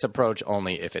choose this approach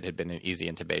only if it had been an easy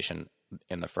intubation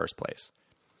in the first place.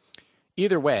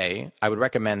 Either way, I would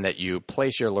recommend that you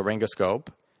place your laryngoscope,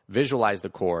 visualize the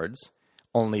cords,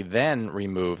 only then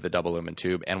remove the double lumen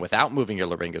tube, and without moving your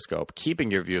laryngoscope,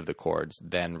 keeping your view of the cords,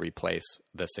 then replace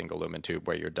the single lumen tube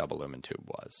where your double lumen tube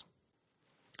was.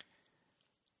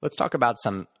 Let's talk about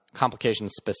some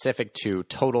complications specific to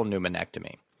total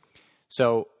pneumonectomy.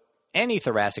 So any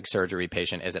thoracic surgery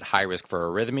patient is at high risk for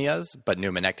arrhythmias, but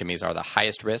pneumonectomies are the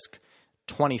highest risk.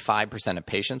 25% of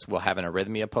patients will have an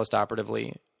arrhythmia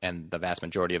postoperatively, and the vast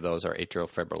majority of those are atrial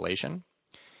fibrillation.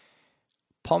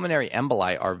 Pulmonary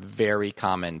emboli are very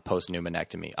common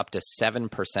post-pneumonectomy. Up to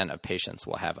 7% of patients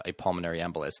will have a pulmonary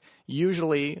embolus,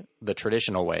 usually the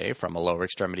traditional way from a lower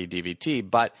extremity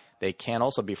DVT, but they can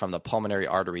also be from the pulmonary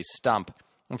artery stump.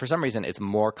 And for some reason, it's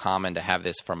more common to have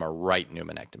this from a right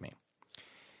pneumonectomy.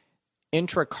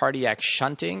 Intracardiac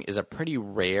shunting is a pretty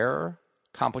rare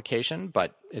complication,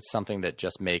 but it's something that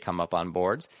just may come up on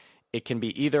boards. It can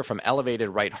be either from elevated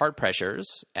right heart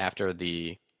pressures after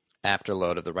the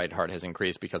afterload of the right heart has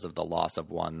increased because of the loss of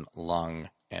one lung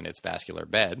and its vascular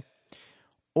bed,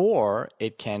 or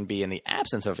it can be in the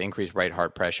absence of increased right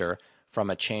heart pressure from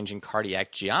a change in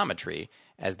cardiac geometry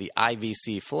as the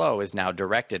IVC flow is now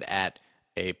directed at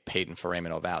a patent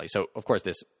foraminal valley. So, of course,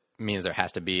 this means there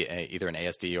has to be either an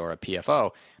ASD or a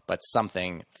PFO, but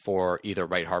something for either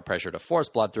right heart pressure to force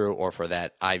blood through or for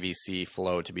that IVC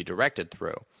flow to be directed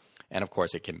through. And, of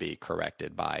course, it can be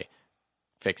corrected by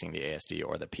fixing the ASD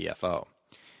or the PFO.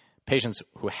 Patients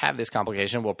who have this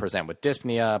complication will present with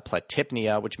dyspnea,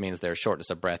 platypnea, which means their shortness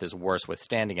of breath is worse with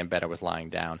standing and better with lying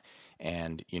down,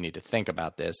 and you need to think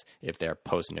about this if they're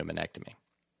post-pneumonectomy.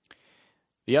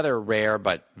 The other rare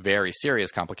but very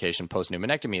serious complication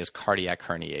post-pneumonectomy is cardiac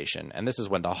herniation, and this is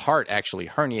when the heart actually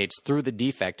herniates through the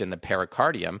defect in the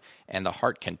pericardium, and the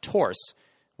heart can torse,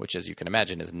 which, as you can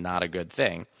imagine, is not a good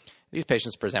thing. These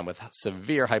patients present with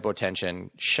severe hypotension,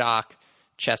 shock,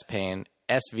 chest pain,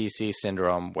 SVC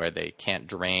syndrome, where they can't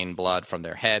drain blood from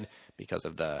their head because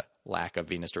of the lack of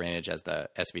venous drainage as the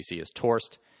SVC is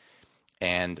torsed,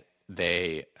 and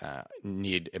they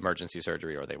need emergency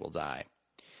surgery or they will die.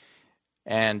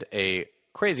 And a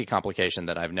crazy complication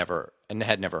that had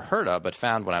never heard of but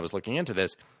found when I was looking into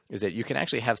this is that you can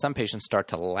actually have some patients start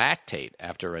to lactate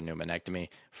after a pneumonectomy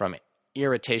from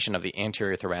irritation of the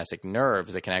anterior thoracic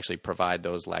nerves that can actually provide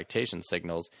those lactation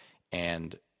signals,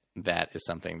 and that is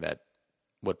something that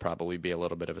would probably be a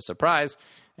little bit of a surprise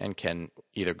and can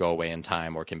either go away in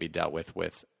time or can be dealt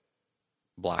with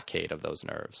blockade of those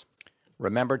nerves.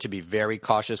 Remember to be very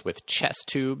cautious with chest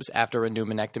tubes after a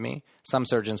pneumonectomy. Some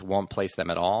surgeons won't place them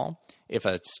at all. If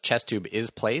a chest tube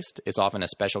is placed, it's often a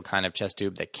special kind of chest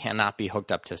tube that cannot be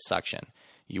hooked up to suction.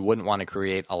 You wouldn't want to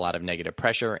create a lot of negative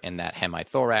pressure in that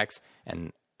hemithorax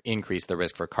and increase the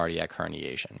risk for cardiac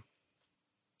herniation.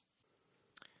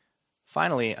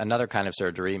 Finally, another kind of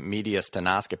surgery,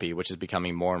 mediastinoscopy, which is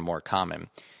becoming more and more common.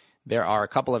 There are a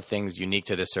couple of things unique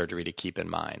to this surgery to keep in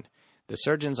mind. The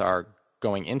surgeons are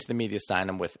going into the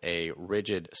mediastinum with a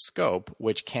rigid scope,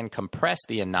 which can compress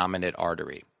the innominate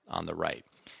artery on the right.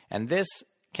 And this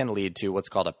can lead to what's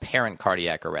called apparent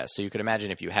cardiac arrest. So you can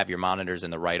imagine if you have your monitors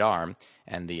in the right arm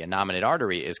and the innominate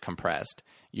artery is compressed,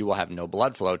 you will have no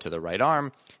blood flow to the right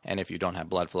arm. And if you don't have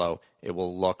blood flow, it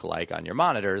will look like on your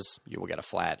monitors, you will get a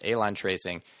flat A-line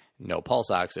tracing, no pulse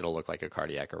ox, it'll look like a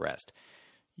cardiac arrest.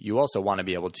 You also want to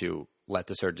be able to let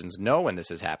the surgeons know when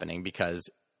this is happening, because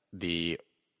the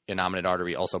innominate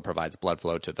artery also provides blood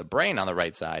flow to the brain on the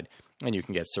right side, and you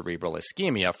can get cerebral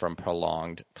ischemia from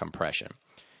prolonged compression.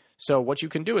 So what you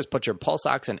can do is put your pulse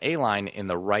ox and A-line in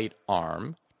the right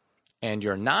arm and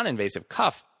your non-invasive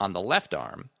cuff on the left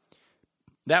arm.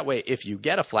 That way, if you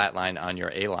get a flat line on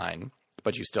your A-line,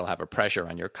 but you still have a pressure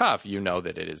on your cuff, you know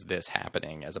that it is this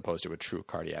happening as opposed to a true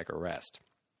cardiac arrest.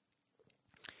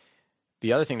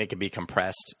 The other thing that can be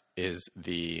compressed is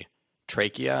the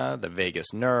trachea, the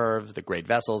vagus nerve, the great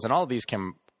vessels, and all of these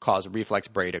can cause reflex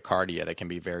bradycardia that can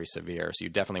be very severe. So you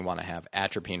definitely want to have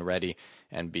atropine ready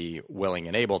and be willing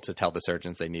and able to tell the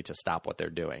surgeons they need to stop what they're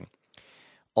doing.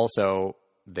 Also,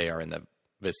 they are in the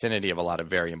vicinity of a lot of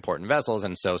very important vessels,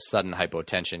 and so sudden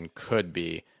hypotension could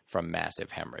be from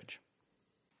massive hemorrhage.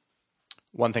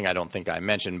 One thing I don't think I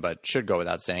mentioned, but should go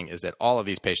without saying, is that all of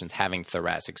these patients having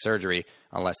thoracic surgery,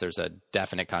 unless there's a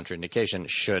definite contraindication,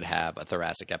 should have a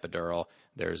thoracic epidural.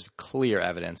 There's clear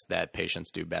evidence that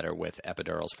patients do better with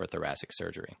epidurals for thoracic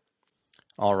surgery.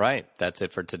 All right, that's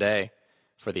it for today.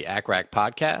 For the ACRAC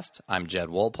podcast, I'm Jed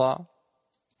Wolpaw.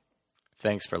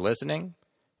 Thanks for listening,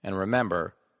 and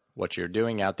remember, what you're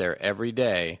doing out there every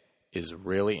day is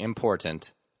really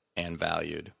important and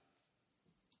valued.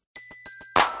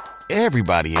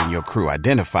 Everybody in your crew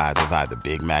identifies as either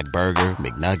Big Mac Burger,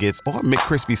 McNuggets, or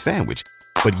McCrispy Sandwich.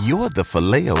 But you're the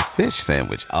Filet-O-Fish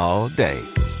Sandwich all day.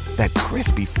 That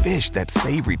crispy fish, that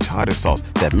savory tartar sauce,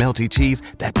 that melty cheese,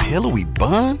 that pillowy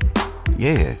bun.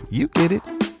 Yeah, you get it.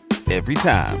 Every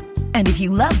time. And if you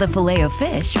love the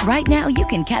Filet-O-Fish, right now you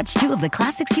can catch two of the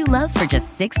classics you love for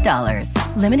just $6.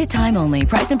 Limited time only.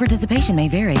 Price and participation may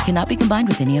vary. Cannot be combined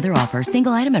with any other offer.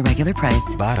 Single item at regular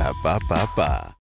price. Ba-da-ba-ba-ba.